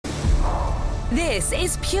This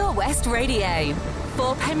is Pure West Radio.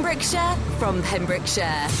 For Pembrokeshire, from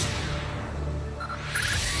Pembrokeshire.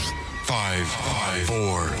 5,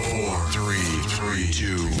 4, 3,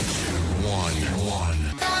 2, 1.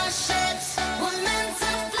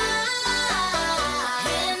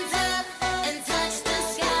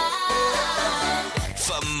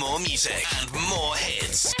 For more music and more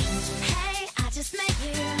hits. Hey, I just met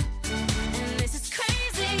you, and this is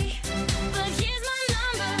crazy, but here's my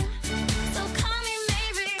number, so call me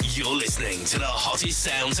maybe. You're listening to the hottest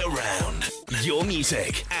sounds around. Your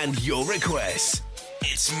music and your requests.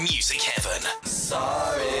 It's Music Heaven.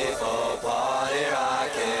 Sorry for party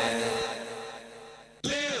rocking.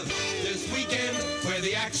 Live this weekend where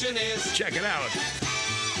the action is. Check it out.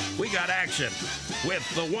 We got action with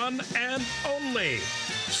the one and only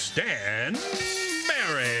Stan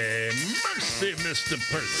Berry. Mercy, Mr.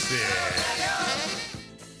 Percy.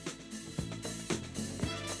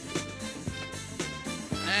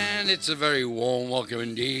 And it's a very warm welcome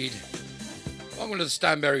indeed. Welcome to the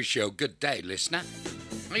Stan Berry Show. Good day, listener.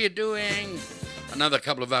 How you doing? Another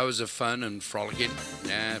couple of hours of fun and frolicking.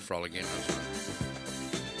 Yeah, frolicking. That's right.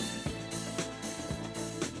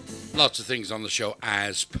 Lots of things on the show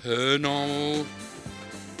as per normal.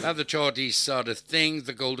 We have the charty side of things,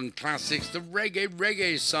 the golden classics, the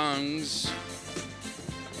reggae songs,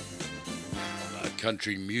 the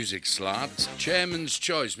country music slot, Chairman's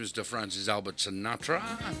Choice, Mr. Francis Albert Sinatra,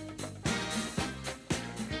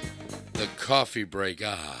 the coffee break.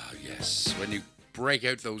 Ah, yes, when you break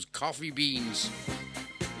out those coffee beans.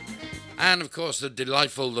 And, of course, the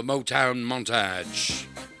delightful, the Motown montage.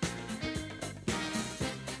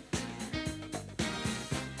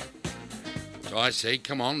 So I say,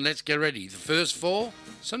 come on, let's get ready. The first four,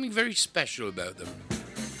 something very special about them.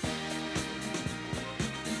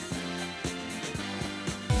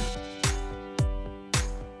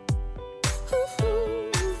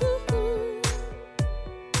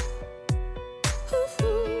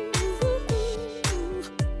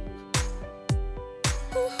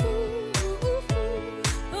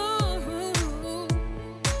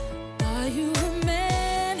 Are you a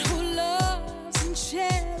man who loves and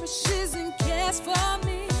cherishes and cares for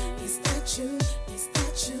me? Is that you? Is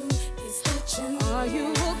that you? Is that you? Are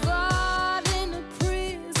you a guard in a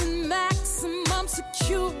prison, maximum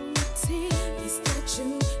security? Is that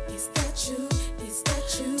you? Is that you? Is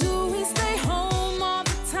that you? Do we stay home all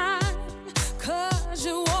the time? 'Cause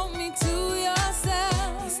you want me to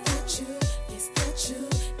yourself. Is that you? Is that you?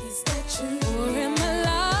 Is that you? Or am I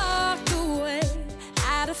locked away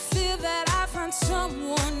out of fear that I find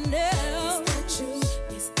someone else? Is that you?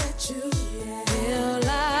 Is that you? Well,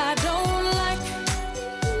 I don't like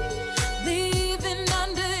leaving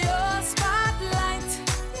under your spotlight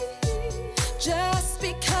just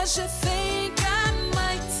because you think I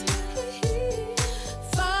might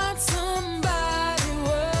find somebody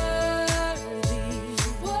worthy.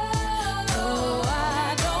 Oh,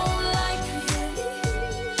 I don't like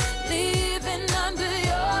leaving under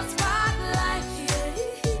your spotlight.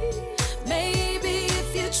 Maybe if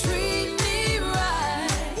you treat me right,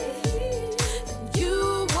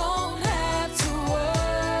 you won't have to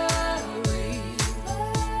worry.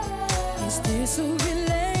 Is this a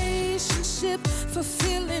relationship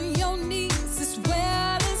fulfilling your needs as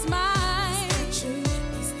well as mine? Is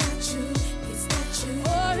that you? Is that you?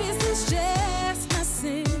 Or is this just my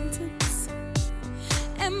sentence?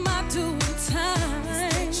 Am I doing time?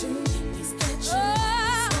 Is that you?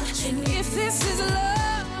 Oh, and if this is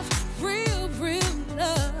love, real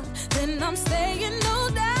love, then I'm staying no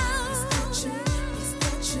doubt. Is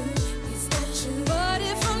that you? Is that you? But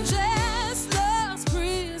if I'm just love's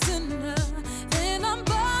prisoner, then I'm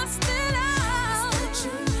busted out.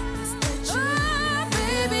 Is that you? Oh,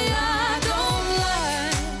 baby, I don't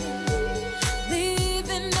like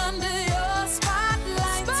leaving under your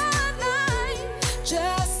spotlight.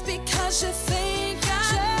 Just because you think I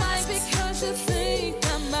might. Just because you think I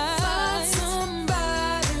might. Find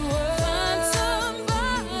somebody worthy. Find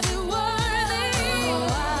somebody worthy.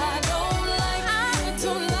 Oh,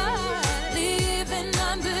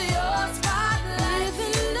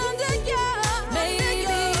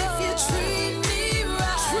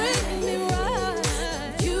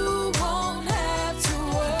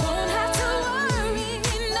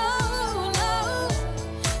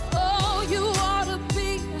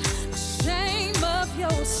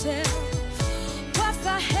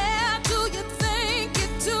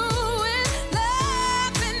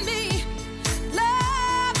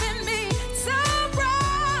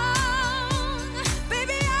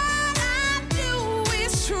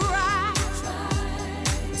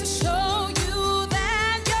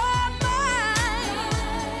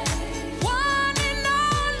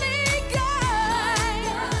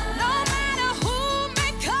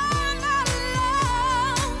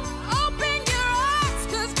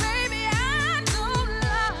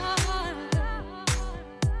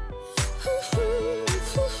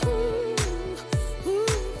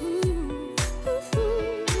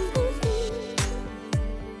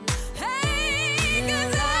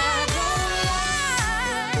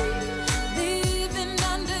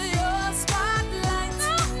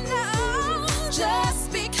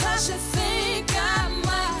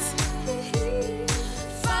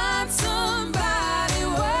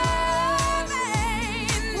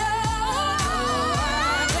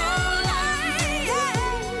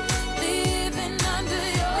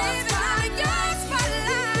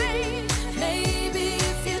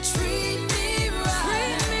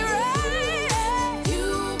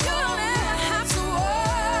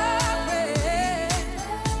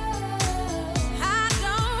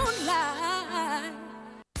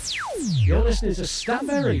 You're listening to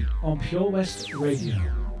Stanberry on Pure West Radio.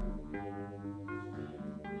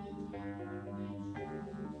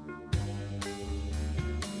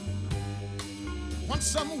 Want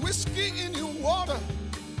some whiskey in your water,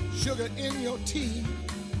 sugar in your tea?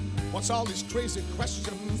 What's all these crazy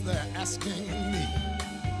questions they're asking me?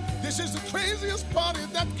 This is the craziest party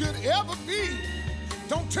that could ever be.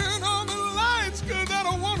 Don't turn on the lights, cause I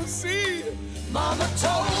don't wanna see. Mama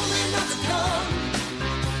told me not to come.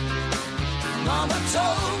 Mama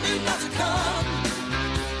told me not to come.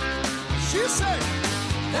 She said,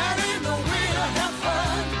 that ain't no way to have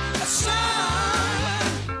fun.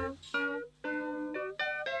 Son,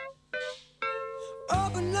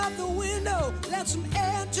 open up the window, let some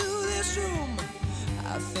air to this room.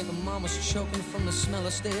 I think Mama's choking from the smell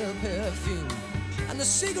of stale perfume. And the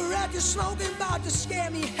cigarette you're smoking about to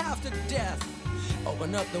scare me half to death.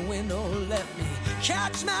 Open up the window, let me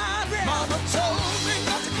catch my breath. Mama told me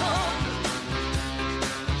not to come.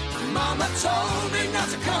 Mama told me not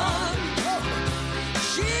to come.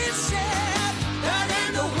 She said, that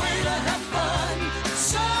ain't the way to have fun.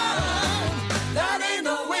 Son, that ain't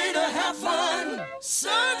the way to have fun.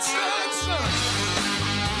 Son, son, son.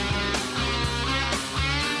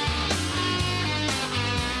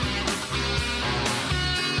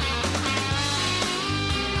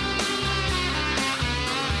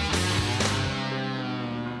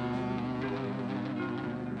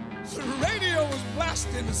 The radio was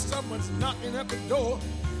blasting and someone's knocking at the door.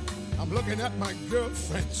 I'm looking at my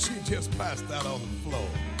girlfriend, she just passed out on the floor.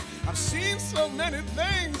 I've seen so many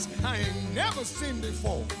things I ain't never seen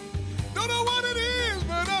before. Don't know what it is,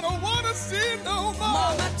 but I don't want to see it no more.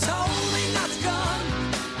 Mama told me not to come.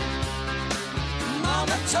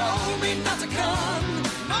 Mama told me not to come.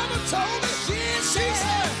 Mama told me, she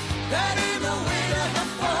said, that ain't the way to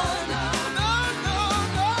have fun. No, no,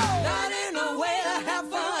 no. That ain't the way to have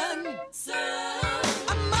fun.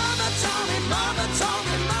 Mama told me, Mama told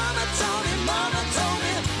me, Mama told me, Mama told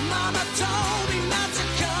me, Mama told me not to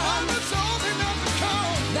come. Mama told me not to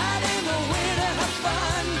come. That ain't the way to have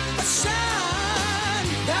fun. Son,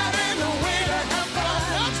 that ain't the way to have fun.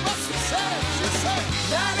 That's what she said. She said,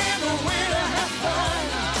 that ain't the way to have fun.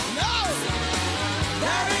 No.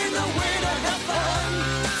 That ain't the way to have fun.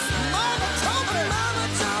 Mama told me. Mama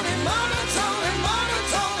told me, Mama told me, Mama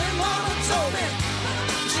told me, Mama told me.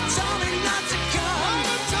 She told me not to come.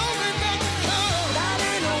 Mama told me not to come. That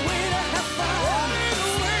ain't the way to have fun. That ain't the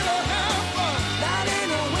way to have fun. That ain't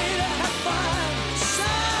the way to have fun.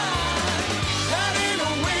 Son, that ain't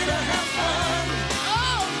the way to have fun.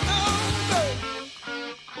 Oh, no, no.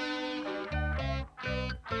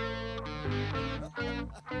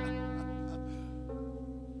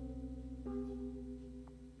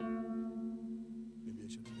 Maybe I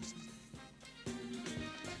should have listened.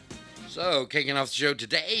 So, kicking off the show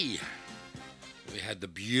today, we had the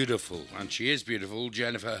beautiful, and she is beautiful,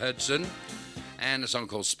 Jennifer Hudson, and a song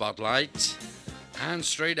called Spotlight. And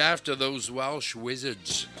straight after, those Welsh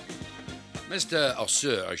Wizards, Sir,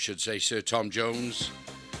 I should say, Sir Tom Jones,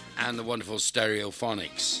 and the wonderful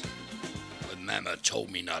Stereophonics, with Mama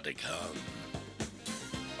Told Me Not to Come.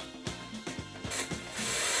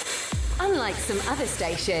 Unlike some other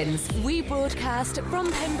stations, we broadcast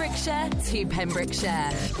from Pembrokeshire to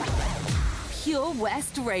Pembrokeshire. Pure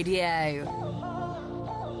West Radio.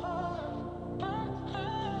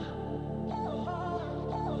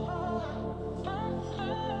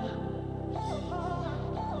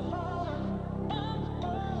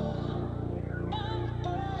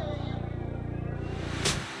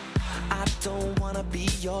 I don't wanna be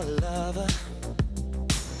your lover.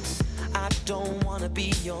 I don't wanna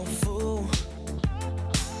be your fool.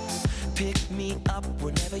 Pick me up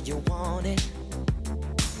whenever you want it.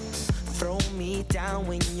 Throw me down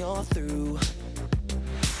when you're through.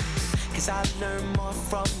 'Cause I learn more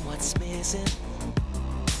from what's missing.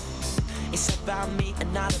 It's about me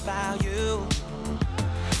and not about you.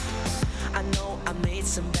 I know I made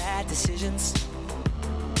some bad decisions,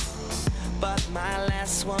 but my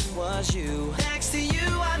last one was you. Next to you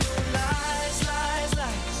I know lies, lies,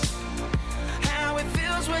 lies. How it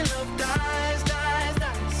feels when love dies, dies,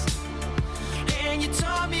 dies. And you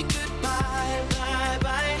taught me goodbye, bye,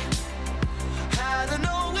 bye. How to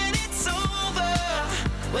know when it's over,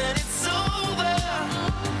 when it's over.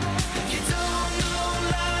 You don't know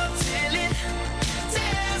love till it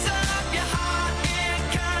tears up your heart and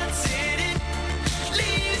cuts it.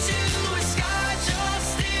 Leaves you with scars you're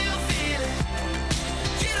still feeling.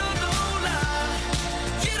 You don't know love,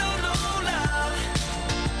 you don't know love.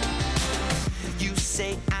 You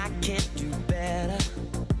say I can't do better,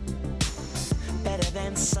 better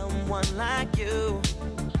than someone like you.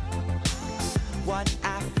 What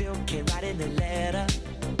I feel can't write write in a letter.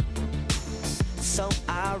 So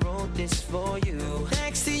I wrote this for you.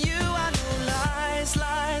 Next to you I know lies,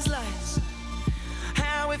 lies, lies.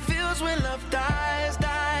 How it feels when love dies,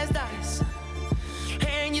 dies, dies.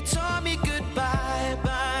 And you told me goodbye,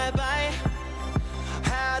 bye, bye.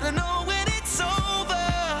 How to know when it's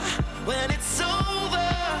over, when it's over.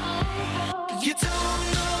 You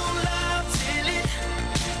don't know love till it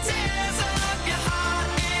tears up your heart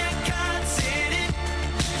and contain it.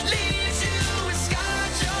 Leaves you with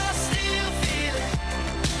scars you're still feeling.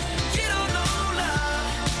 You don't know love,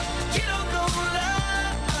 you don't know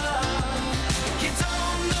love. You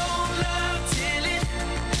don't know love till it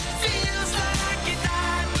feels like you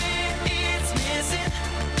died when it's missing.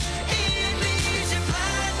 It leaves you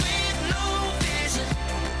blind with no vision.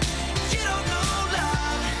 You don't know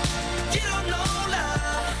love, you don't know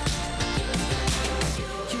love.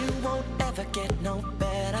 You won't ever get no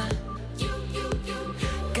better.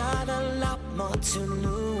 Got a lot more to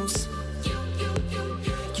lose.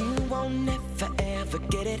 You won't never ever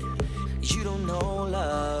get it. You don't know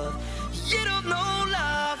love. You don't know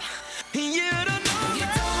love. You don't know love. You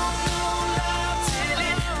don't know love till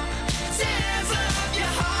it tears up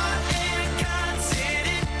your heart and contain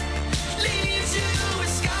it. Leaves you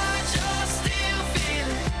with scars you're still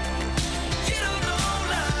feeling. You don't know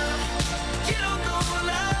love. You don't know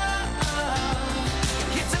love.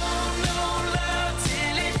 You don't know love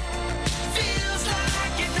till it feels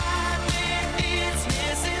like you died when it's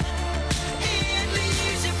missing. It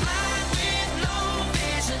leaves you blind with no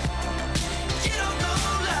vision. You don't know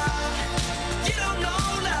love. You don't know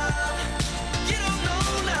love. You don't know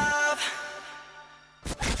love.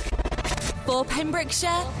 For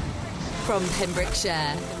Pembrokeshire, from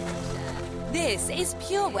Pembrokeshire. This is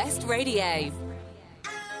Pure West Radio.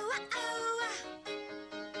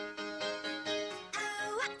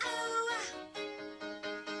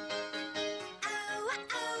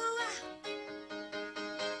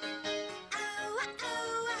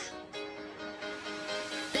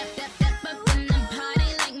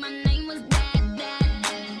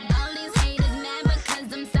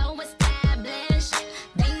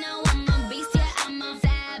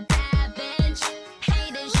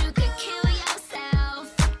 Haters, you could kill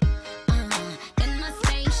yourself.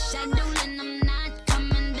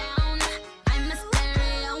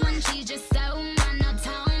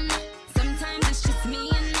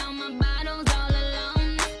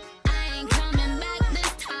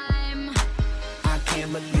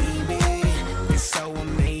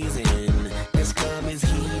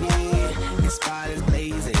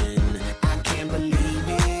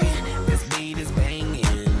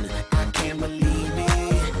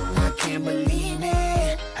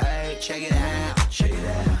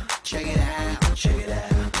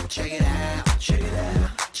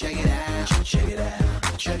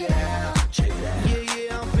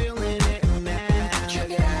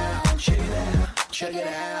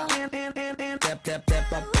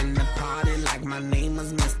 Step up in the party like my name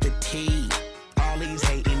was Mr. T. All these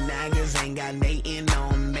hating niggas ain't got nothing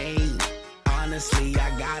on me. Honestly,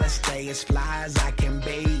 I gotta stay as fly as I can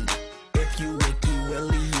be. If you Wiki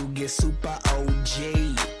Willie, you get super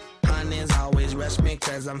OG. Hunters always rush me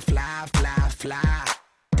cause I'm fly, fly, fly.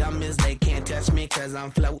 Dumb as they can't touch me cause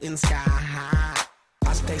I'm floating sky high.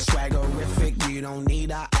 I stay swaggerific, you don't need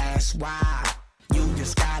to ask why. You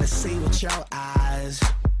just gotta see with your eyes.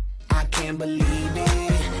 I can't believe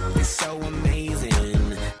it, it's so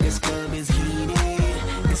amazing. This club is heated,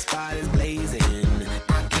 this spot is blazing.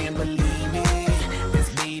 I can't believe it, this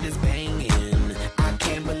beat is banging. I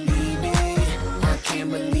can't believe it, I can't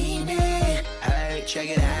believe it. Hey, check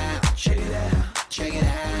it out, check it out, check it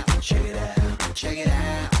out, check it out, check it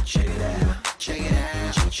out, check it out, check it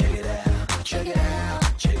out, check it out, check it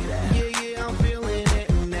out, check it out. Yeah, yeah, I'm feeling it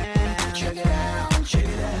now. Check it out, check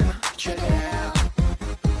it out, check it out.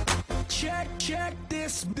 Check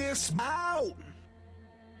this out.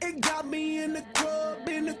 It got me in the club,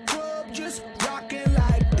 just rocking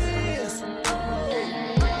like this.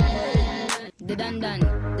 The dun dun,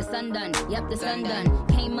 the sun done, yep, the sun done.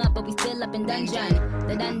 Came up, but we still up in dungeon.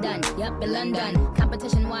 The dun dun, yep, in London.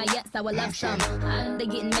 Competition, why, yes, I would love some. They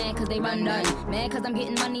getting mad cause they run done. Mad cause I'm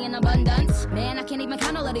getting money in abundance. Man, I can't even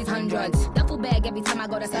count all of these hundreds. Duffel bag every time I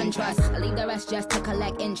go to SunTrust. I leave the rest just to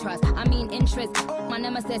collect interest. I mean interest, my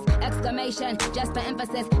nemesis, exclamation, just for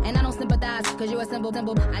emphasis. And I don't sympathize cause you a simple.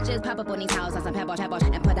 I just pop up on these houses, some pebble,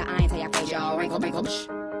 and put the iron to your face, y'all. Wrinkle.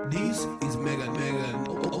 This is mega,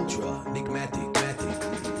 ultra, enigmatic.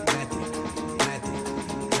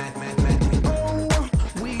 Oh,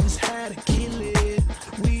 we just had to kill it.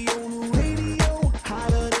 We on the radio,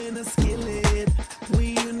 hotter than a skillet.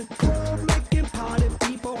 We in the club making party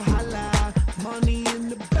people holla.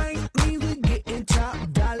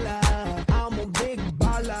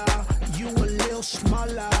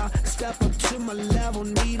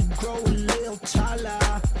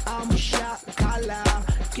 I'm a shot caller.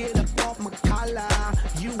 Get up off my collar.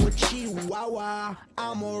 You a chihuahua,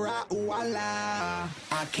 I'm a Rottweiler.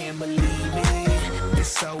 I can't believe it, it's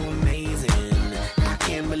so amazing. I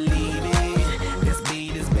can't believe it, this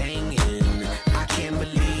beat is banging. I can't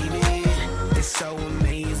believe it, it's so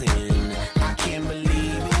amazing. I can't believe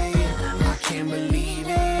it, I can't believe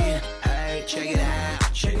it. Hey, check it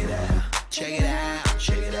out, check it out, check it out,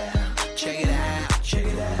 check it out, check it out, check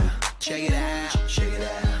it out, check it out, check it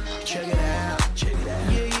out, check it out, check it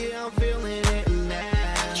out. Yeah, yeah, I'm feeling it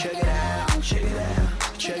now. Check it out, check it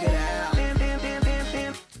out, check it out.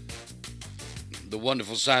 The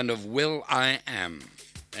wonderful sound of Will I Am.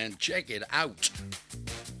 And check it out.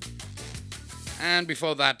 And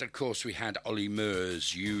before that, of course, we had Ollie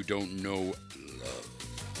Murs, You Don't Know Love.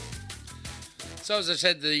 So as I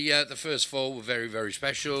said, the first four were very, very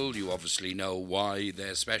special. You obviously know why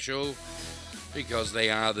they're special. Because they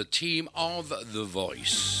are the team of The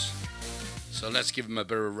Voice. So let's give them a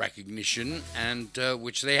bit of recognition, and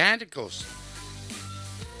which they had, of course.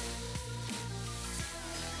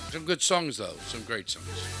 Some good songs, though. Some great songs.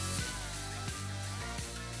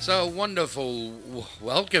 So, wonderful.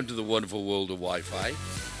 Welcome to the wonderful world of Wi-Fi.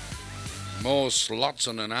 More slots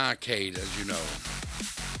on an arcade, as you know.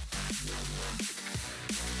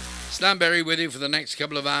 Stanberry with you for the next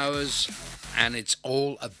couple of hours. And it's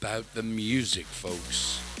all about the music,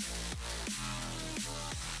 folks.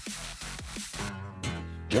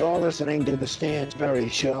 You're listening to the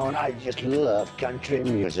Stansberry Show, and I just love country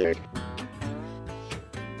music.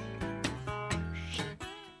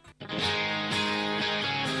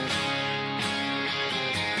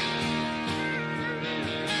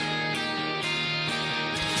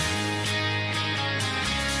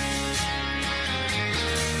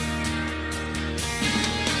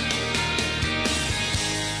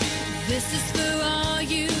 This is for all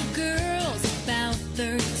you girls about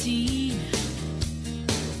 13.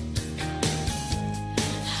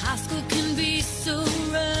 High school can be so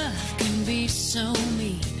rough, can be so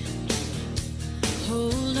mean.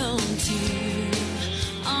 Hold on to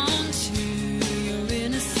your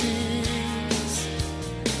innocence.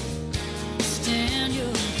 Stand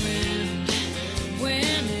your ground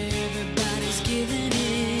when everybody's giving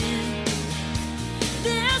in.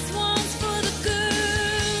 This one's for the girls.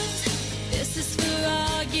 This is for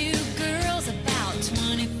all you girls about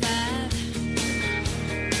 25.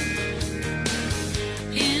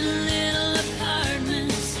 In little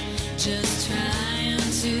apartments, just trying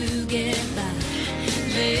to get by.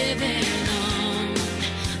 Living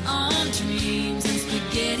on dreams and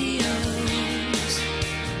SpaghettiOs.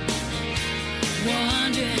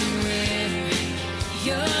 Wondering where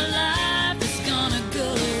your life is gonna go.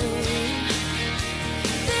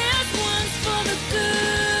 This one's for the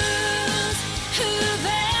girls who've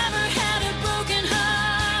ever had a broken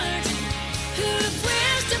heart, who've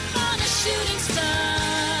wished upon a shooting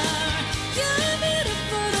star. You're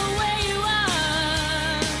beautiful the way you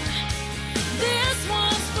are. This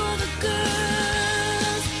one's for the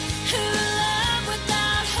girls who love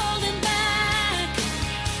without holding back,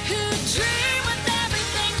 who dream with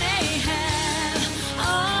everything they have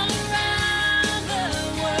all around the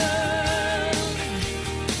world.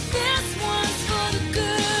 This one's for the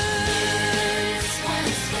girls. This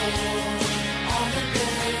one's for all the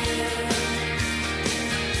girls.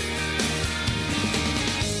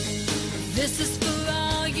 This is for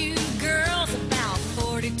all you girls about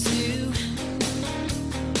 42.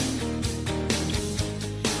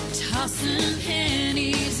 Tossing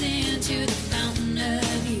pennies into the fountain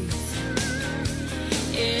of youth.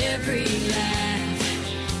 Every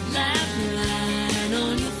laugh line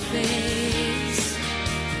on your face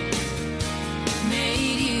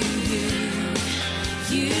made you who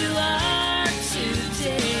you are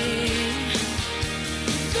today.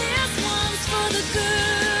 This one's for the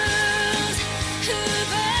girls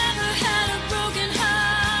who've ever had a broken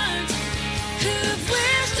heart, who've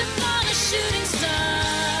wished upon a shooting star.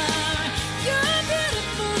 You're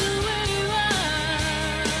beautiful the way you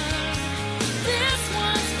are. This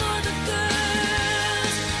one's for the girls.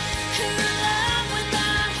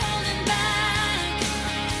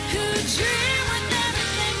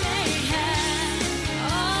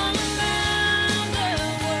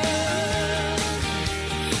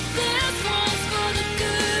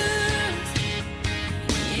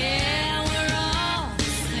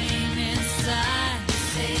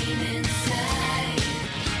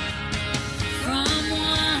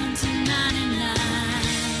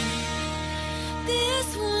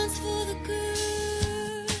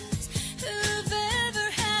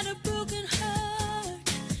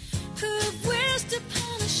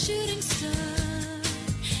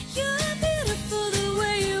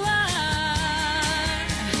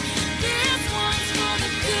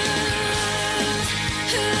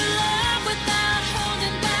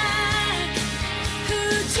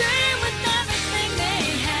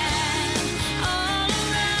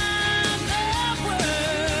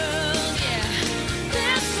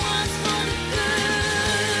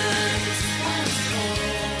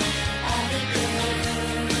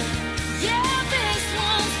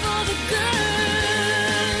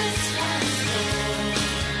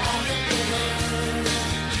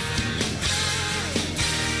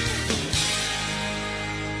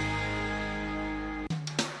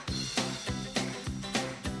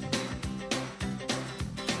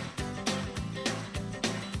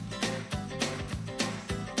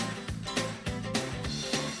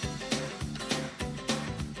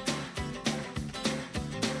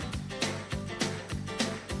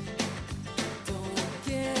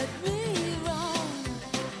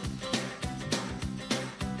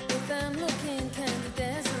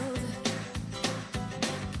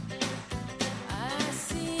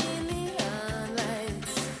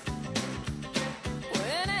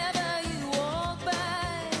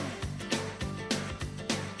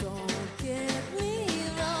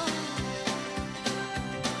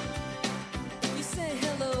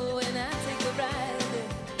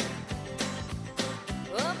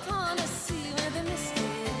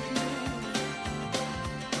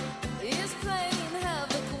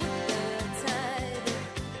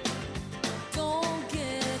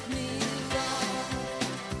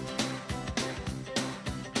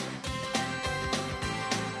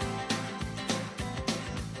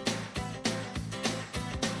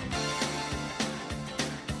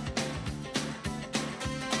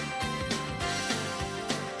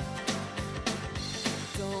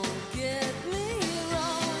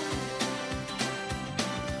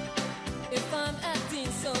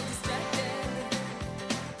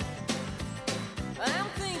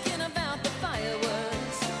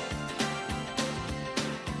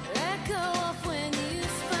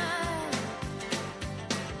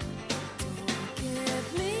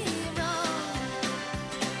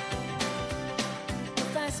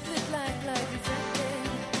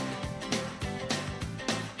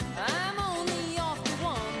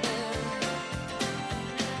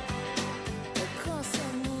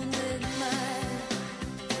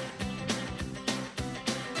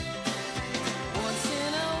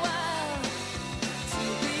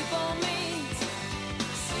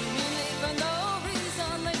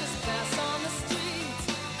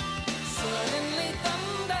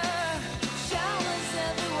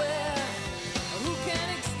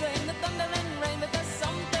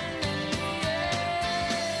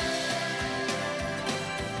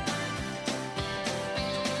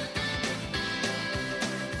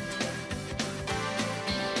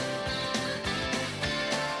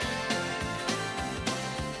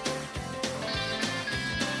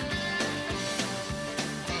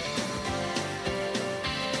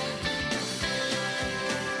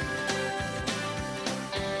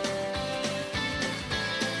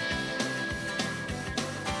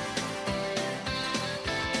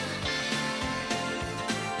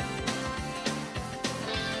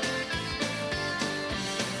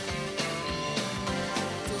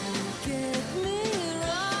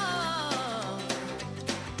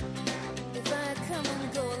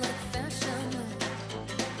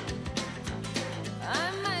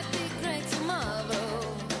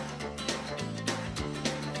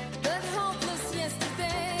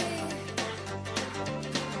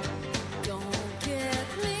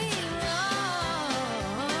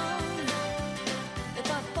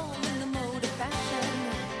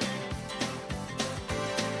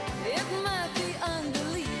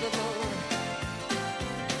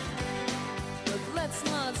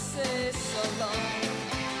 long.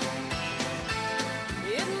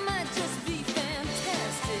 It might just be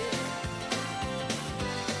fantastic.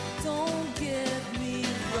 Don't get me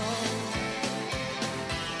wrong.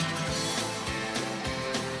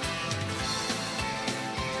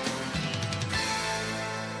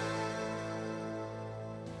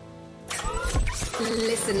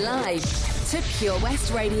 Listen live to Pure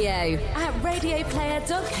West Radio at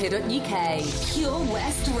radioplayer.co.uk. Pure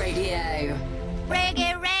West Radio.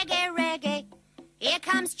 Reggae, reggae, reggae. Here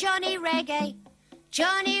comes Johnny Reggae.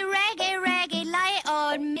 Johnny Reggae, reggae, lay it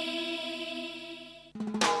on me.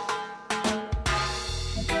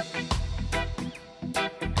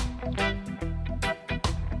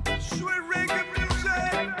 Sweet reggae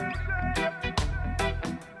music.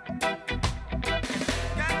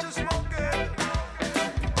 Can't you smoke it?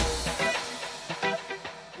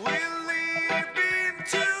 We're living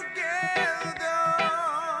together,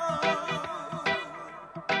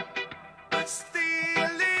 but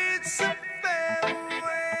still it's a fair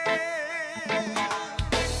way.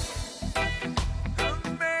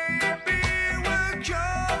 And maybe we'll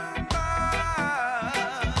come back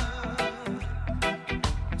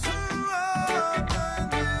to another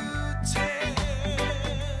new tale.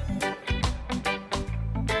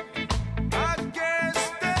 I guess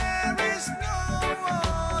there is no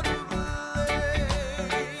other blame.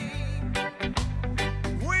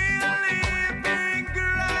 We're living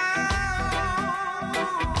ground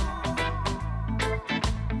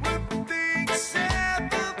where things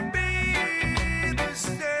never be the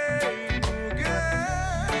same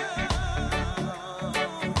again.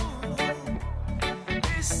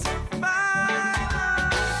 It's the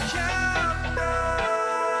final countdown.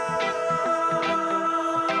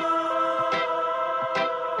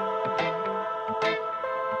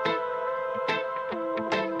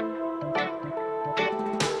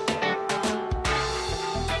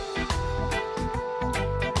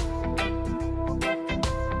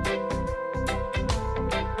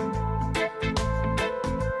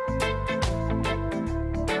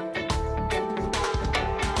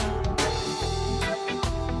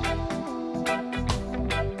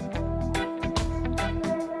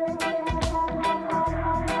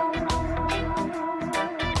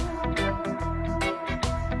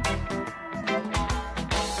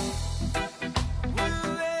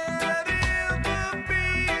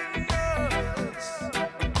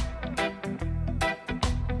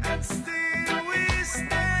 And still we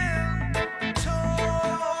stand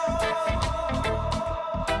tall.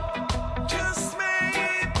 Just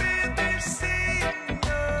maybe they've seen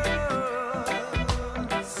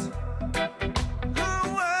us. A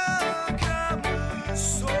welcome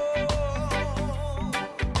soul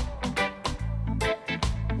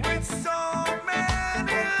with so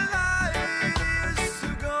many lives to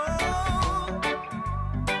go.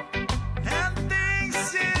 And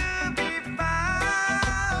things will be found.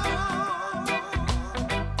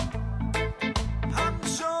 I'm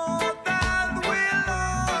sure that we'll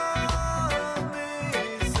all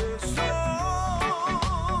miss a soul.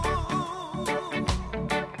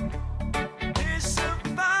 It's a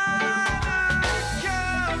final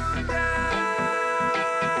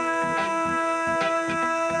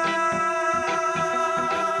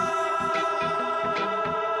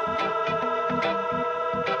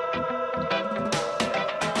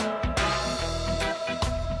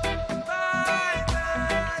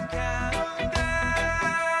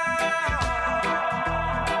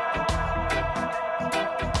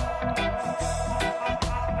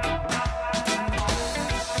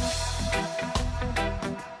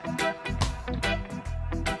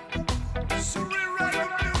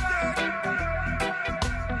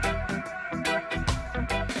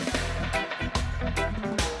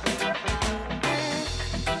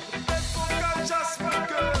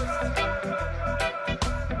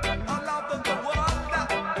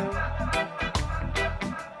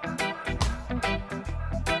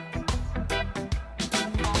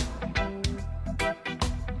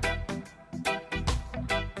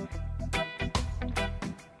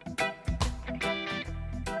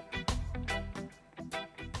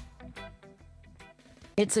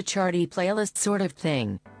It's a charty playlist sort of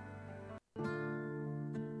thing.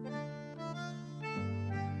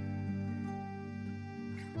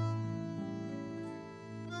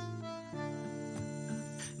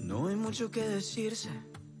 No hay mucho que decirse,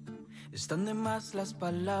 están de más las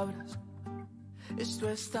palabras. Esto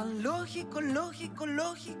es tan lógico, lógico,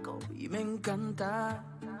 lógico y me encanta.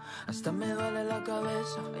 Hasta me duele la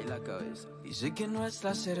cabeza, y sé que no es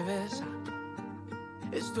la cerveza.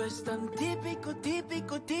 Esto es tan típico,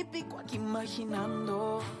 típico, típico, aquí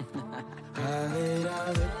imaginando. A ver,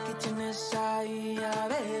 ¿qué tienes ahí? A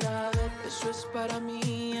ver, eso es para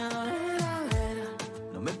mí. A ver,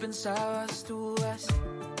 no me pensabas tú así.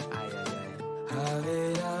 Ay, ay, ay. A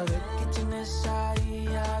ver, ¿qué tienes ahí?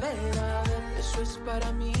 A ver, eso es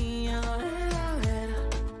para mí. A ver,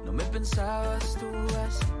 no me pensabas tú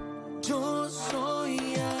así. Yo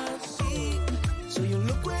soy así, soy un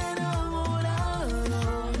loco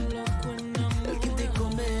enamorado, el que te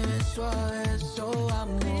come beso a beso a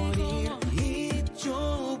morir. Y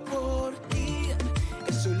yo por ti,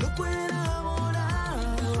 que soy loco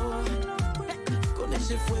enamorado, con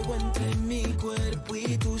ese fuego entre mi cuerpo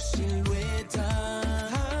y tu silueta.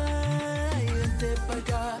 Ay, vente pa'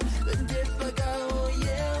 acá, oh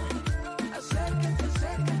yeah. Acércate,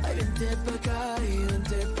 acércate. Ay, vente pa' acá y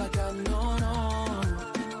vente pa' acá, no, no.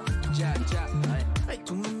 Ya, ay,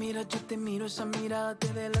 tú me miras, yo te miro, esa mirada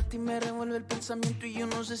te delata y me revuelve el pensamiento. Y yo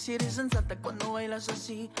no sé si eres sensata cuando bailas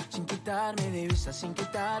así, sin quitarme de vista, sin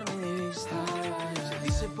quitarme de vista. Se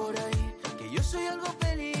dice por ahí que yo soy algo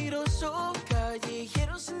peligroso,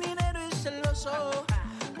 callejero sin dinero y celoso.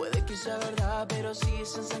 Puede que sea verdad, pero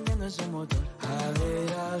sigues encendiendo ese motor. A ver,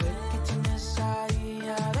 ¿qué tienes ahí?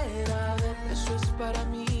 A ver, eso es para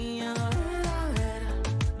mí. A ver,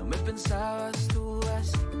 no me pensabas tú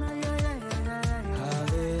así. A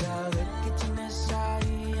ver, ¿qué tienes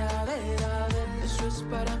ahí? A ver, eso es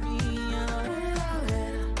para mí. A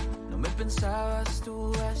ver, no me pensabas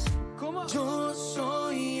tú así. ¿Cómo? Yo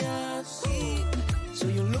soy así,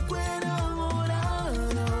 soy un loco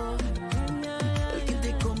enamorado, el que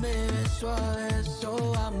te come beso a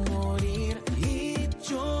beso a morir. Y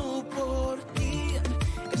yo por ti,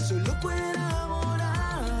 que soy loco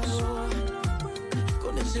enamorado,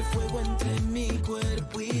 con ese fuego entre mi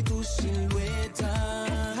cuerpo y tu silueta.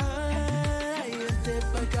 Ay, vente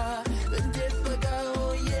pa' acá,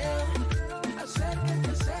 oh yeah. Acércate,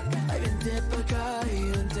 acércate. Ay, vente pa' acá y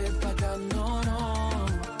vente pa' acá, no, no.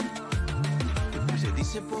 Se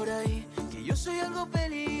dice por ahí que yo soy algo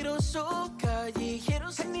peligroso,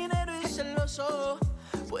 callejero sin dinero y celoso.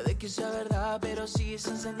 Puede que sea verdad, pero sigues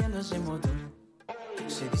encendiendo ese motor.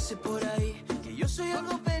 Se dice por ahí que yo soy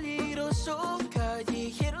algo peligroso,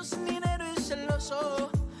 callejero sin dinero y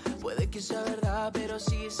celoso. Puede que sea verdad, pero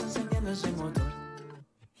sigues encendiendo ese motor.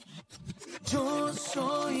 Yo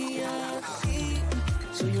soy así,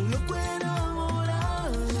 soy un loco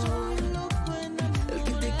enamorado, el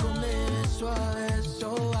que te come beso a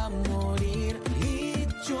beso a morir. Y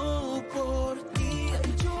yo por ti,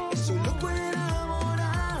 que soy loco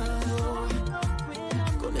enamorado,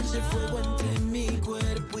 con ese fuego entre mi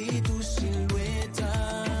cuerpo y tu silueta.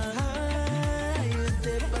 Ay,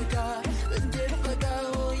 vente pa' acá,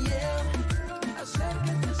 oh yeah.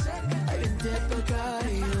 Acércate, acércate. Ay, vente pa' acá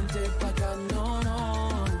y vente pa' acá, no,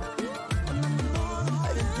 no.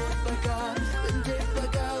 Ay, vente pa'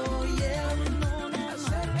 acá, oh yeah.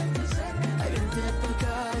 Acércate, acércate. Ay, vente pa'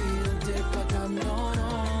 acá y vente pa' acá, no, no.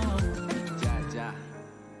 Ya.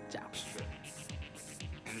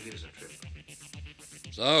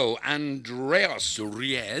 So, Andreas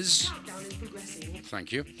Ries,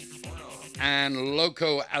 thank you, and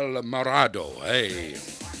Loco El Morado. Hey,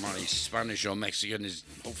 my Spanish or Mexican is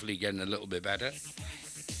hopefully getting a little bit better.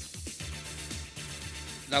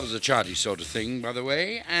 That was a charty sort of thing, by the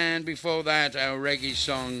way. And before that, our reggae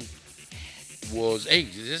song was, hey,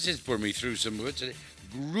 this is putting me through some words,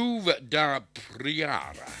 Groove da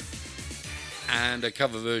Priara. And a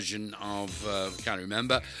cover version of, can't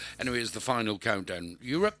remember. Anyway, it's the final countdown.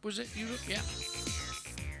 Europe, was it? Europe, yeah.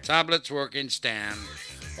 Tablets working, Stan.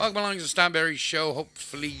 Welcome along to the Stanberry Show.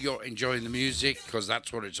 Hopefully you're enjoying the music, because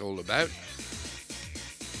that's what it's all about.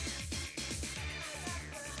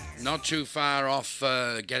 Not too far off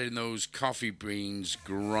getting those coffee beans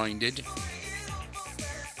grinded.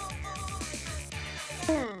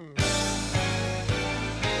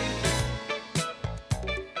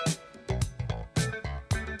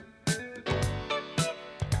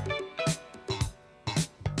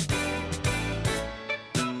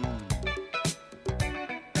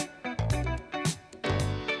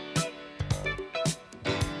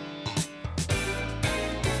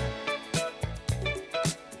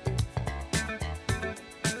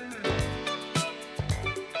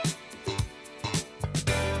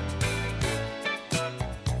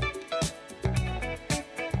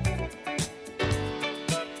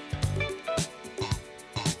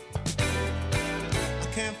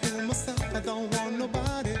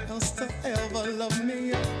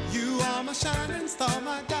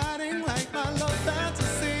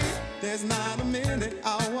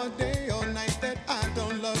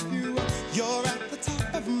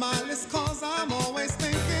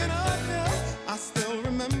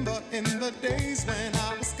 Days when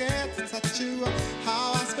I was scared to touch you,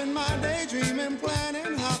 how I spend my my daydreaming,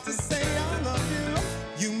 planning how to say I love you.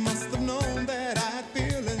 You must have known that I had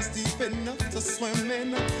feelings deep enough to swim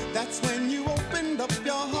in. That's when you opened up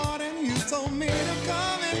your heart and you told me to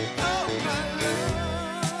come in. Oh, my love.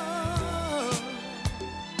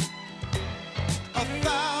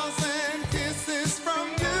 1,000 kisses from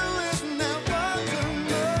you is never too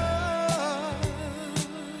much.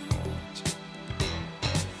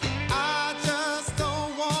 I just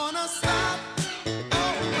don't wanna stop.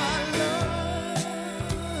 Oh, my love.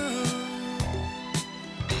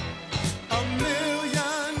 A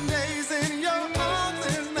million days in your arms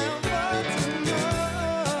is never too much.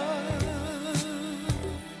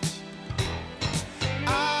 I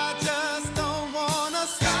just don't wanna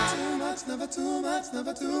stop. Too much, never too much,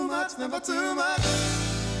 never too much, never too much.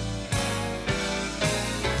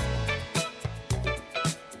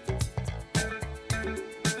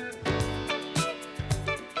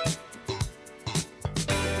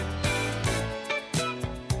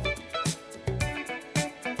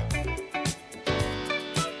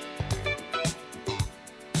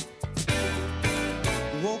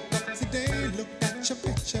 Woke up today, looked at your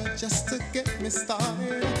picture just to get me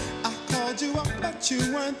started. I called you up, but you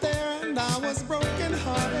weren't there, and I was broken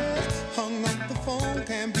hearted. Hung up the phone,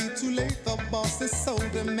 can't be too late, the boss is so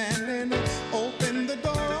demanding. Opened the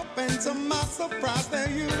door up, and to my surprise, there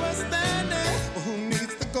you were standing. Well, who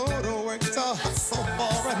needs to go to work to hustle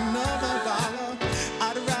for another dollar?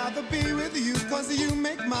 I'd rather be with you, cause you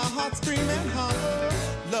make my heart scream and holler.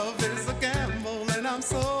 Love is a gamble, and I'm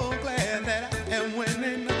so glad that I am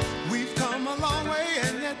winning. We've come a long way,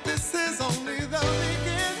 and yet this is only the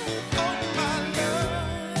beginning. Oh, my love.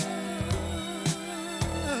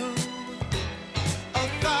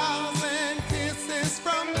 1,000 kisses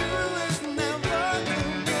from you is never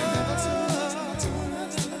too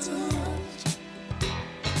much.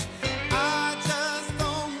 I just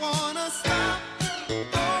don't wanna stop.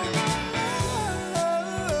 Oh, my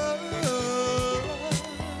love.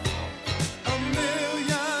 A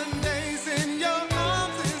million days in your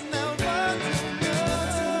arms is never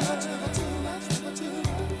too much.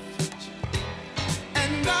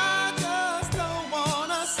 And I just don't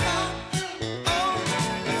wanna stop. Oh, my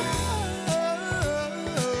love.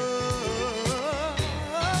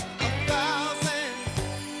 1,000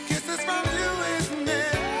 kisses from you is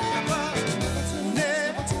never,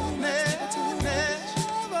 never, never.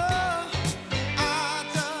 I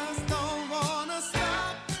just don't wanna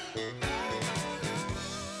stop.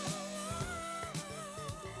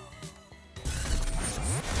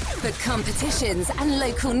 For competitions and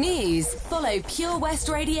local news, follow Pure West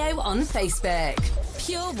Radio on Facebook.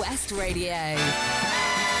 Pure West Radio.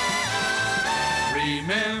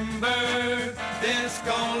 Remember this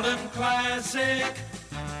golden classic.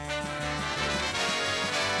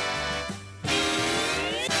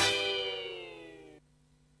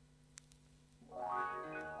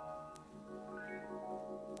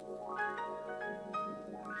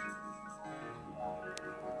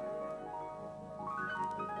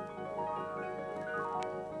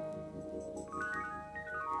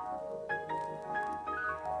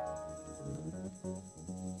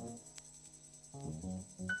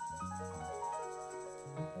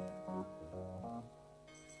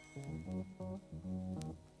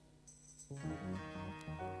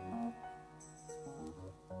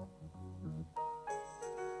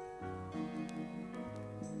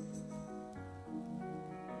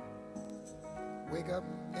 Wake up,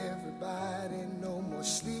 everybody, no more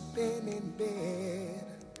sleeping in bed.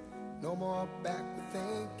 No more backward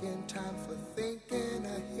thinking, time for thinking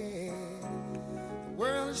ahead. The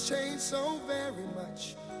world has changed so very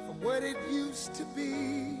much from what it used to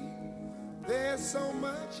be. There's so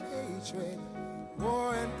much hatred,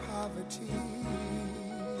 war and poverty.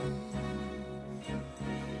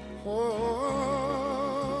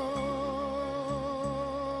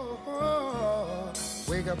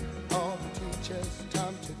 Wake up all the teachers,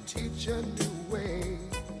 time to teach a new way.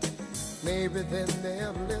 Maybe then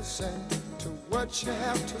they'll listen to what you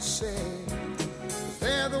have to say.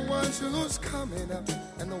 They're the ones who's coming up,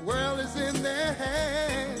 and the world is in their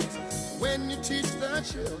hands. When you teach the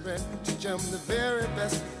children, teach them the very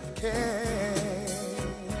best you can.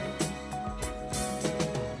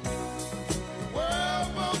 The world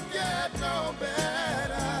won't get no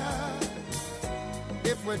better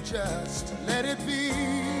if we just let it be.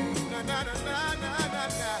 Na, na, na, na, na, na,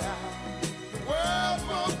 na. The world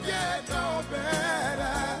won't get no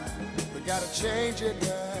better. We gotta change it,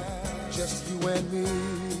 just you and me.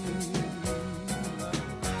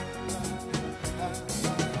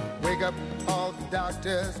 Wake up all the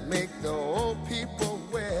doctors, make the old people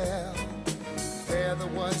well. They're the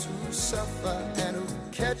ones who suffer and who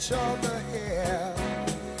catch all the hair.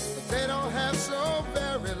 But they don't have so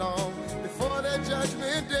very long before their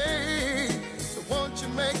judgment day. So won't you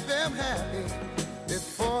make them happy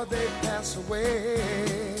before they pass away?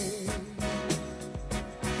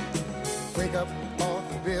 Wake up all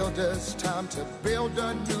the builders, time to build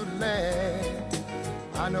a new land.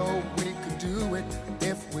 I know we could do it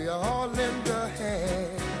if we all lend a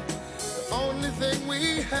hand. The only thing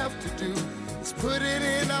we have to do is put it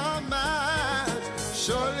in our minds.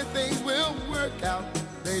 Surely things will work out.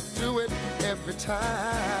 They do it every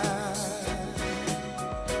time.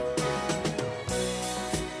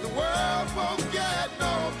 The world won't get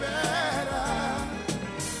no better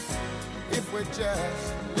if we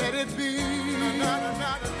just let it be.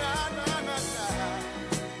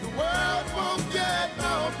 The world won't get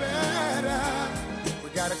no better. We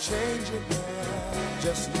gotta change it, yeah.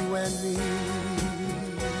 Just you and me.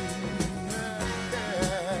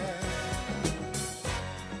 Yeah.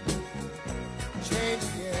 Change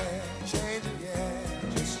it, yeah. Change it, yeah.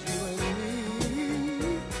 Just you and me.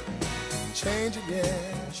 Change it,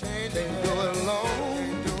 yeah. Change it. Can't do it alone.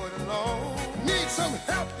 Can't do it alone. Need some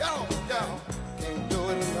help, y'all. Can't do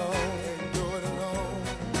it alone. Can't do it alone.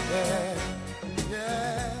 Yeah.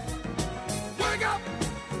 Yeah. Wake up,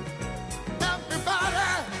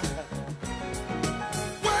 everybody.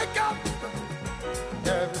 Wake up,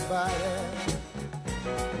 everybody.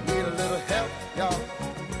 Need a little help, y'all.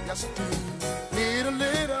 Yes, I do. Need a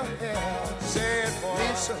little help. Say it, boy.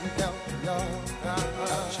 Need some help, y'all.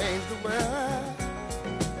 Change the world.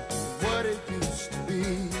 What it used to be.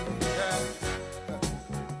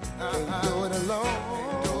 Can't do it alone.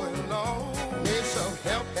 Can't do it alone. Need some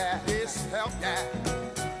help, yeah. Need some help, yeah.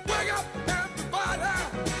 Wake up, everybody.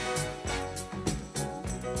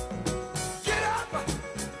 Get up,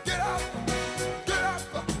 get up, get up,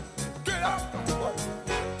 get up.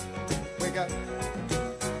 Wake up.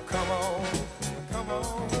 Come on, come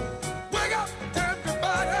on. Wake up,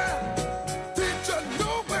 everybody. Teach a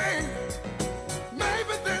new way.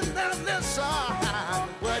 Maybe then they'll listen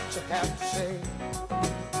what you have to say.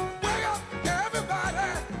 Wake up, everybody.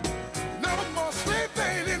 No more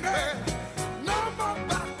sleeping in bed. No more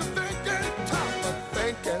back to thinking, top of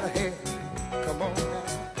thinking ahead. Come on now.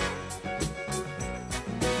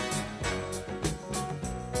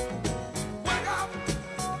 Wake up,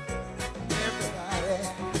 everybody.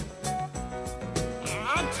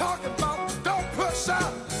 I'm talking about the don't push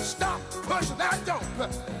up. Stop pushing that don't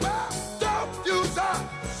push. Don't use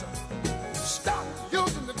us. Stop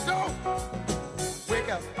using the don't. Wake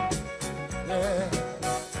up. Yeah.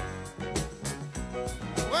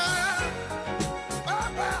 Well,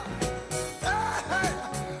 hey,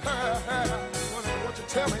 wonder what you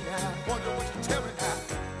tell me now. Wonder what you tell me now.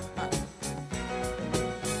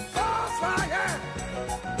 False lying,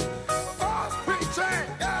 false preaching,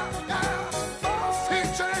 yeah. False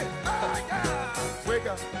teaching, yeah. Wake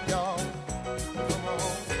up, y'all. Come on.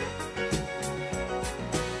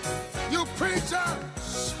 You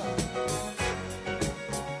preachers,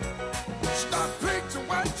 stop preaching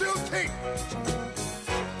what you teach.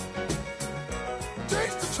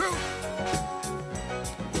 Teach the truth.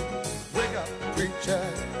 Wake up,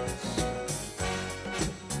 preachers.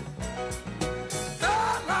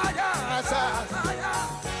 Liars,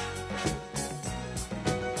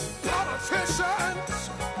 politicians.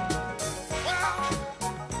 Well,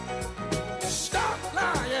 stop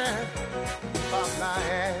lying. Stop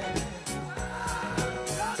lying.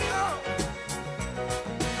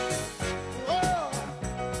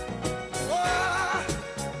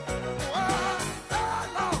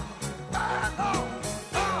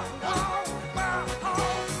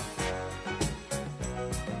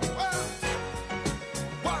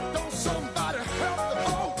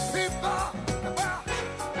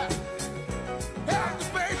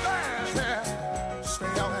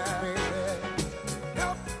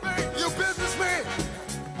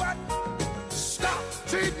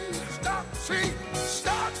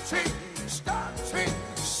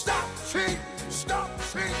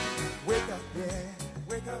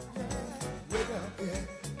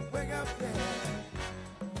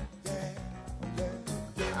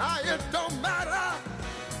 It don't matter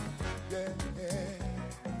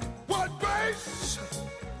what race,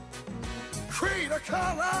 creed, or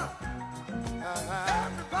color.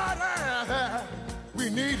 Everybody, we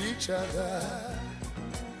need each other.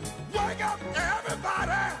 Wake up,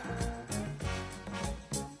 everybody.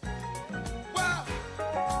 Well,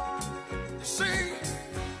 you see,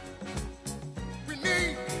 we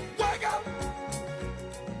need wake up,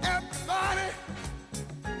 everybody.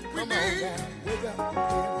 We need wake up,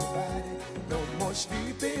 everybody. No more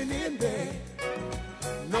sleeping in bed.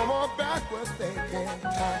 No more back were thinking,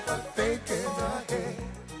 time for thinking ahead.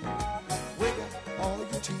 Wake up all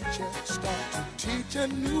your teachers, start to teach a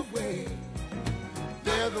new way.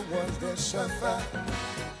 They're the ones that suffer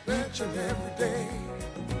each and every day.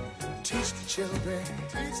 Teach the children,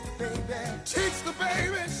 teach the babies, teach the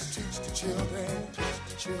babies, teach the children, teach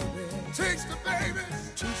the children, teach the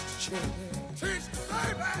babies, teach the children, teach the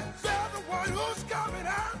babies. They're the one who's coming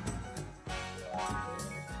out.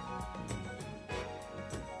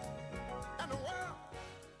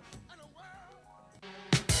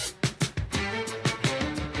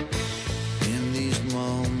 In these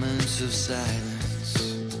moments of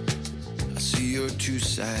silence, I see your two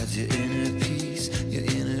sides, your inner peace, your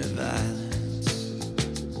inner violence.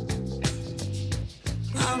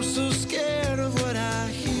 I'm so scared of what I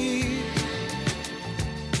hear.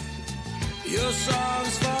 Your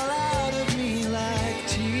songs fall out of me like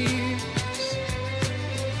tears.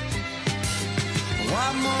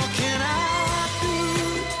 What more can I do?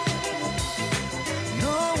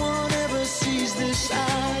 No one ever sees this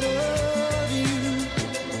side of you.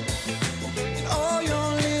 In all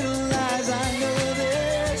your little lies, I know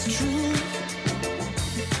there's truth.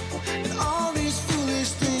 And all these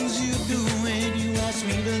foolish things you do when you ask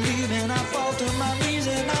me to leave, and I fall to my knees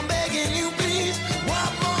and I'm begging you, please.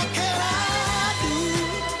 What more can I do?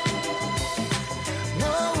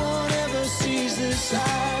 No one ever sees this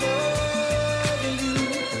side of you.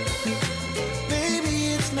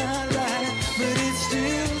 Maybe it's not right, but it's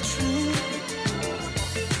still true.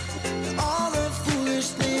 All the foolish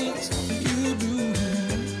things you do,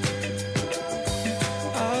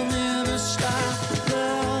 I'll never stop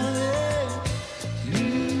loving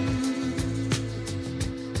you.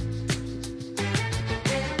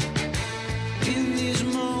 In these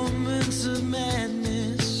moments of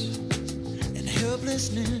madness and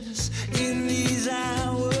helplessness, in these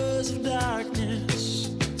hours of darkness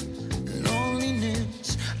and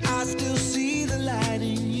loneliness, I still see the light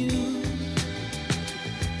in you.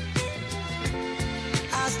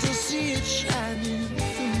 I still see it shining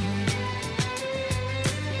through.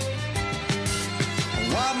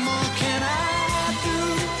 What more can I do?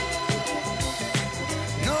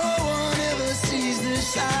 No one ever sees this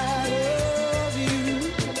side of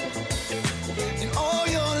you. In all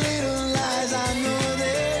your little lies, I know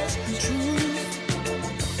there's truth.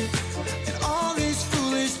 And all these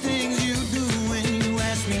foolish things you do when you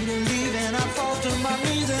ask me to leave, and I fall to my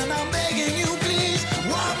knees and I'm begging you, please.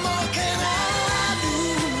 What more can I do?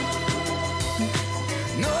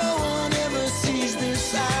 No one ever sees this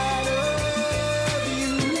side of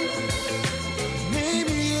you.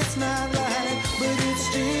 Maybe it's not right, but it's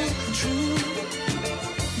still true.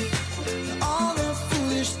 All the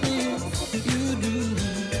foolish things you do,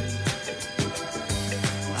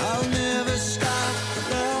 I'll never stop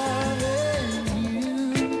loving you.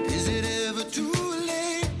 Is it ever too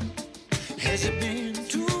late? Has it been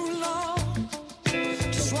too long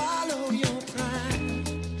to swallow your pride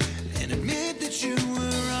and admit that you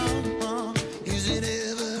were wrong? Is it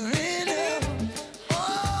ever enough?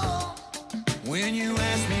 Oh, when you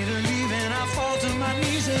ask me to leave and I fall to my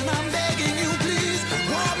knees and I'm begging you, please.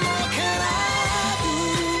 What more can I do?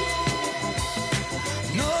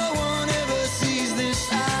 No one ever sees this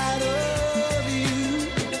side of you.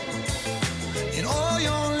 In all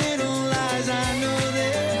your little lies, I know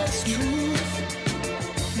there's truth.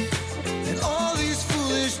 And all these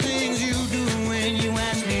foolish things you do when you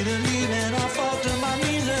ask me to leave, and I fall to my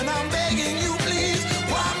knees and I'm begging you, please.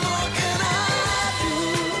 What more can I do?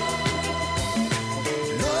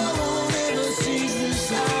 No one ever sees this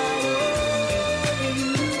side of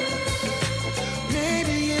you.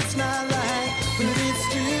 Maybe it's not right, but it's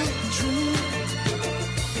still true.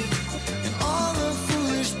 And all the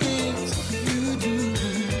foolish things you do,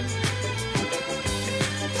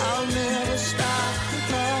 I'll never stop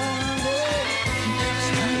loving you. Never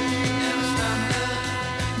stop, never stop loving,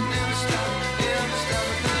 never stop, never stop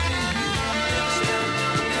loving you. Never stop,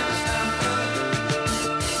 never stop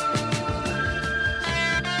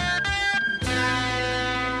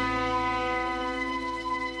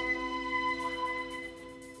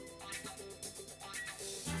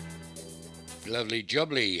Lovely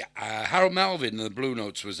jubbly. Harold Melvin and the Blue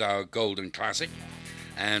Notes was our golden classic.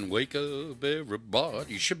 And wake up,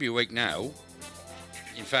 everybody. You should be awake now.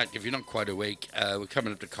 In fact, if you're not quite awake, we're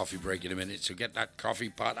coming up to coffee break in a minute, so get that coffee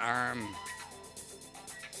pot on.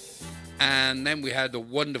 And then we had the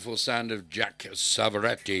wonderful sound of Jack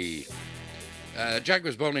Savaretti. Jack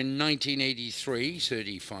was born in 1983,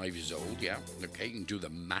 35 years old, yeah. Okay, you can do the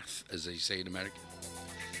math, as they say in America.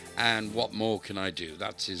 And What More Can I Do?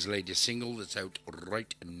 That's his latest single that's out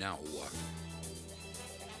right now.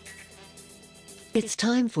 It's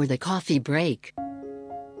time for the coffee break.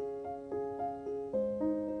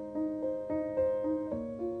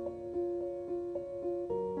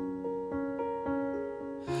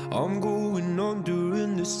 I'm going on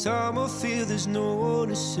during this time. I feel there's no one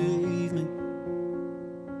to save me.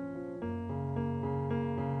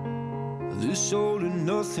 This all and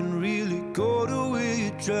nothing really got away.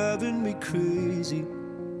 You're driving me crazy.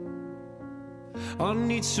 I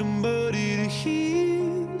need somebody to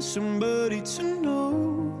hear, somebody to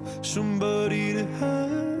know, somebody to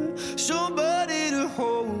have, somebody to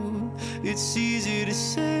hold. It's easy to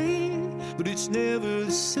say, but it's never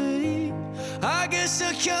the same. I guess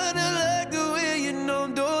I kinda like the way you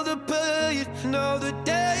numbed all the pain. Now the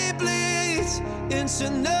day bleeds into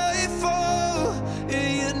nightfall,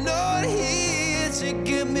 and you're not here to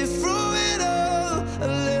get me through it all. I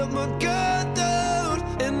let my guard down,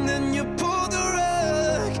 and then you pulled the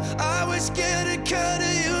rug. I was getting kinda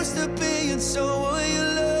used to being someone you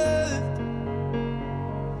loved.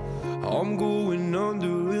 I'm going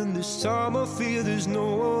under, and this time I feel there's no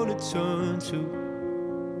one to turn to.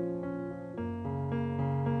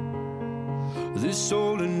 This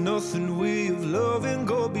all and nothing way of loving,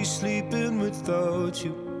 go be sleeping without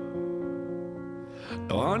you.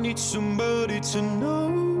 Now I need somebody to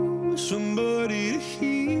know, somebody to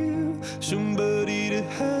hear, somebody to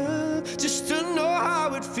have, just to know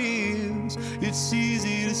how it feels. It's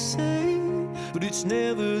easy to say, but it's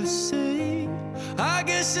never the same. I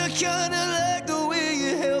guess I kinda like the way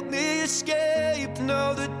you help me escape.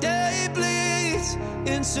 Now the day bleeds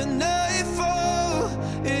into nightfall,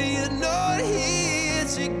 and you're not here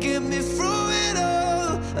to get me through it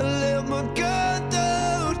all. I let my guard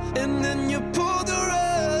down, and then you pulled the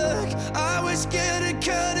rug. I was getting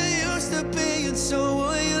kinda used to being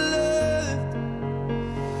someone you loved,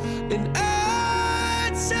 and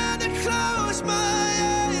I tend to close my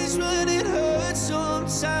eyes when it hurts.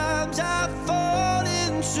 Sometimes I fall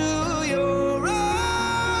into your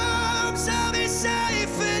arms. I'll be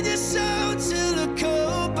safe in your soul till I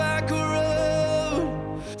come back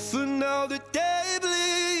around. For now the day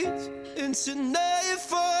bleeds into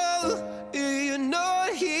nightfall, and you're not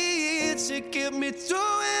here to get me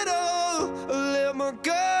through it all. I let my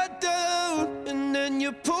guard down, and then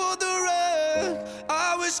you pulled the rug.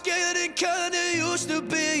 I was getting kinda used to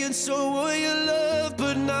being someone you love,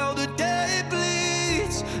 but now the day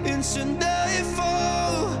bleeds into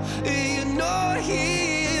nightfall, and you're not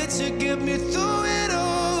here to get me through it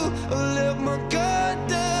all. I let my guard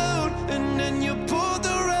down, and then you pulled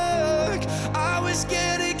the rug. I was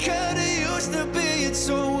getting kinda used to being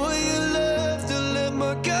someone you loved. I let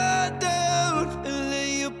my guard down, and then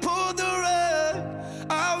you pulled the rug.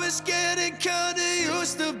 I was getting kinda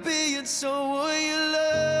used to being someone you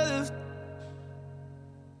loved.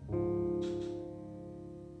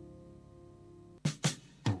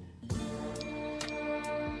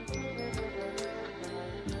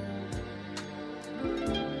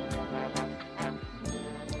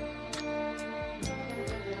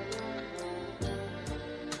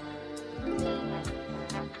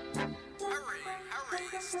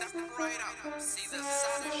 Step right up. See the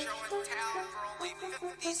sun is showing town for only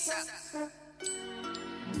 50 cents.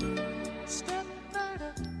 Step right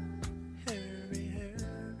up, hurry,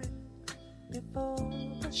 hurry, before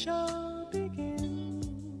the show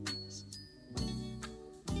begins.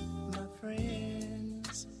 My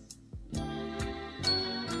friends,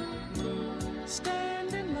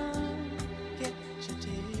 stand in line, get your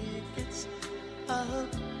tickets. I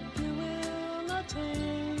hope you will attend.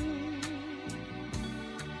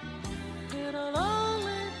 It'll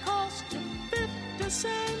only cost you 50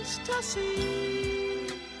 cents to see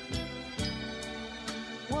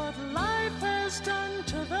what life has done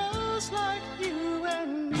to those like you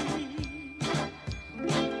and me.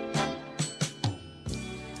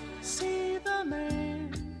 See the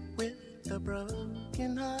man with the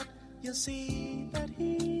broken heart, you'll see that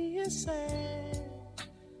he is sad.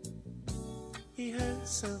 He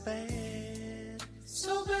hurts so bad,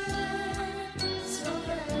 so bad, so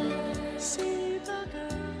bad. See the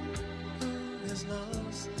girl who has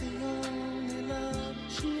lost the only love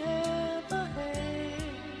she ever had.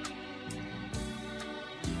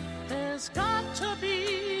 There's got to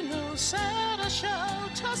be no sadder show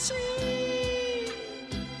to see.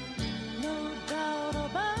 No doubt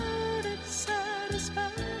about it,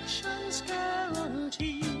 satisfaction's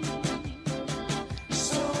guaranteed.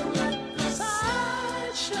 So let the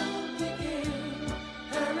sideshow begin.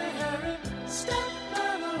 Hurry, hurry, step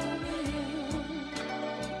right on in.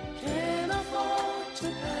 Can't afford to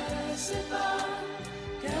pass it by.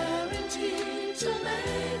 Guaranteed to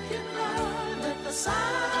make you cry. Let the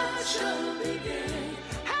sideshow begin.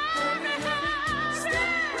 Hurry, hurry,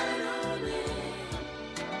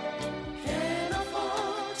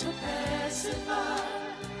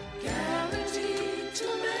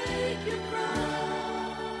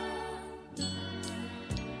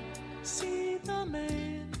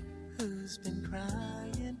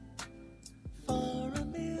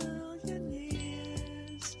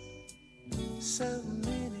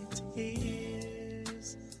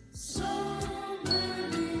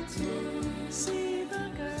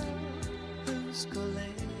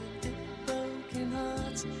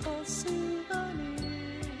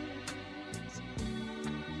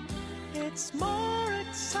 It's more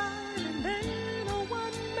exciting than a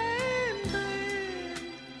one-man band.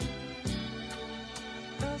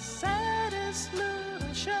 The saddest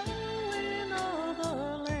little show in all the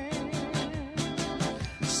land.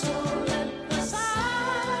 So let the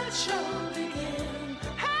sideshow begin.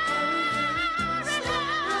 Hurry,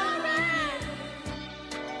 hurry.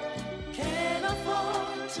 Can't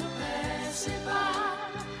afford to pass it by.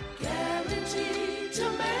 Guaranteed to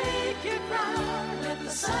make you cry. Let the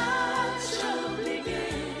sideshow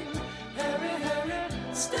begin. Hurry, hurry,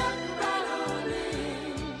 step right on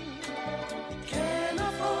in. Can't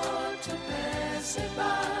afford to pass it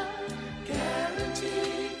by.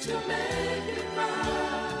 Guaranteed to make you cry.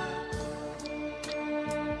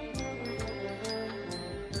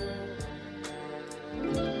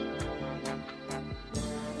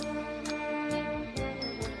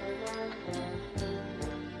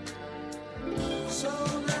 So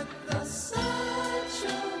let the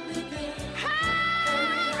sideshow begin.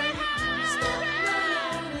 Hurry, hurry, step right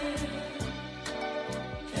on in.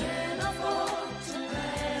 Can't afford to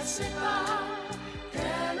pass it by.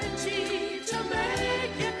 Guaranteed to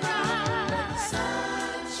make you cry. Let the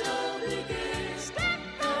sideshow begin. Step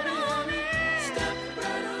right on in. Step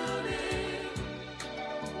right on in.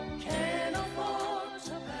 Can't afford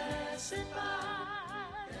to pass it by.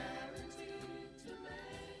 Guaranteed to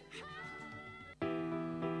make you cry.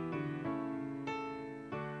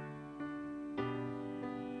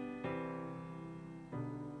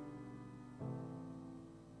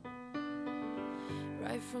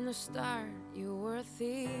 Right from the start, you were a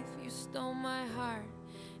thief, you stole my heart,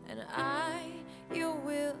 and I, your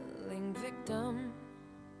willing victim.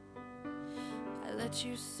 I let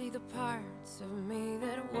you see the parts of me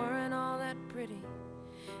that weren't all that pretty,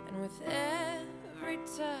 and with every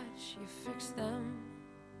touch you fixed them.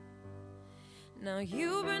 Now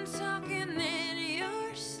you've been talking in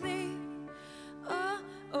your sleep